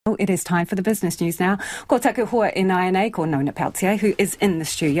It is time for the business news now. Ko taku hoa e nai ko Nona Peltier, who is in the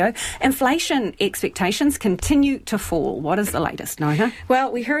studio. Inflation expectations continue to fall. What is the latest, Nona?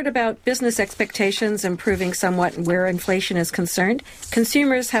 Well, we heard about business expectations improving somewhat where inflation is concerned.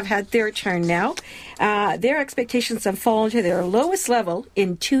 Consumers have had their turn now. Their expectations have fallen to their lowest level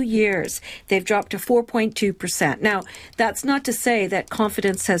in 2 years. They've dropped to 4.2%. Now, that's not to say that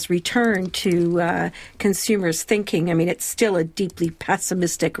confidence has returned to consumers' thinking. I mean, it's still a deeply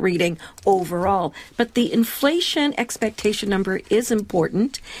pessimistic reading overall. But the inflation expectation number is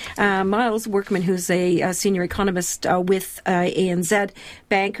important. Miles Workman, who's a senior economist with ANZ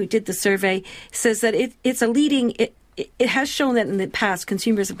Bank, who did the survey, says that it's a leading... It has shown that in the past,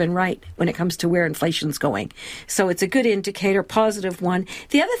 consumers have been right when it comes to where inflation's going. So it's a good indicator, positive one.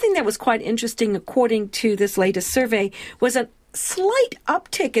 The other thing that was quite interesting, according to this latest survey, was a slight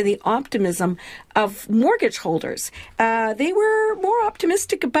uptick in the optimism of mortgage holders. They were more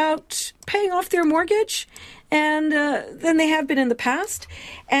optimistic about paying off their mortgage and than they have been in the past.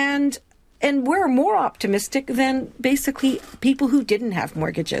 And we're more optimistic than basically people who didn't have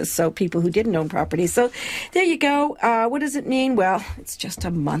mortgages, so people who didn't own property. So there you go. What does it mean? Well, it's just a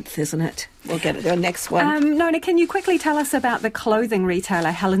month, isn't it? We'll get to the next one. Nona, can you quickly tell us about the clothing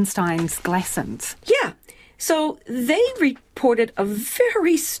retailer Hallensteins Glassons? Yeah. So they reported a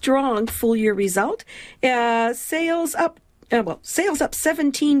very strong full-year result. Sales up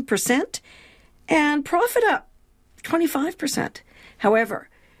 17% and profit up 25%. However,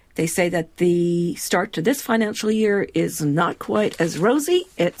 they say that the start to this financial year is not quite as rosy.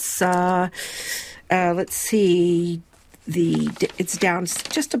 It's, it's down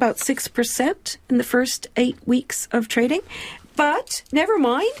just about 6% in the first 8 weeks of trading. But never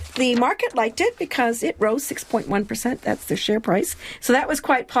mind, the market liked it because it rose 6.1%. That's the share price. So that was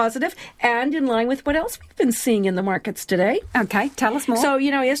quite positive and in line with what else we've been seeing in the markets today. Okay, tell us more. So,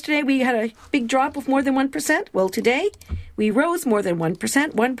 yesterday we had a big drop of more than 1%. Well, today we rose more than 1%,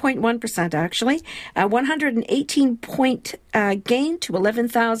 1.1% actually. 118-point gain to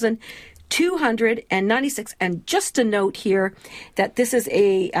 11,296. And just a note here that this is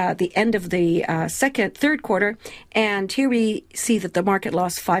the end of the third quarter, and here we see that the market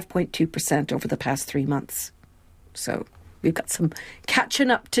lost 5.2% over the past 3 months. So we've got some catching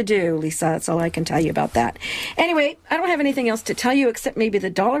up to do, Lisa. That's all I can tell you about that. Anyway, I don't have anything else to tell you except maybe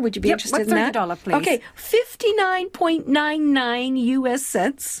the dollar. Would you be interested in that? What's the dollar, please? Okay, 59.99 US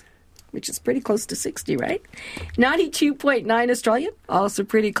cents. Which is pretty close to 60, right? 92.9 Australian, also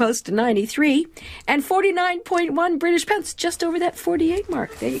pretty close to 93. And 49.1 British pence, just over that 48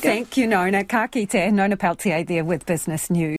 mark. There you go. Thank you, Nona. Ka kite, Nona Peltier there with Business News.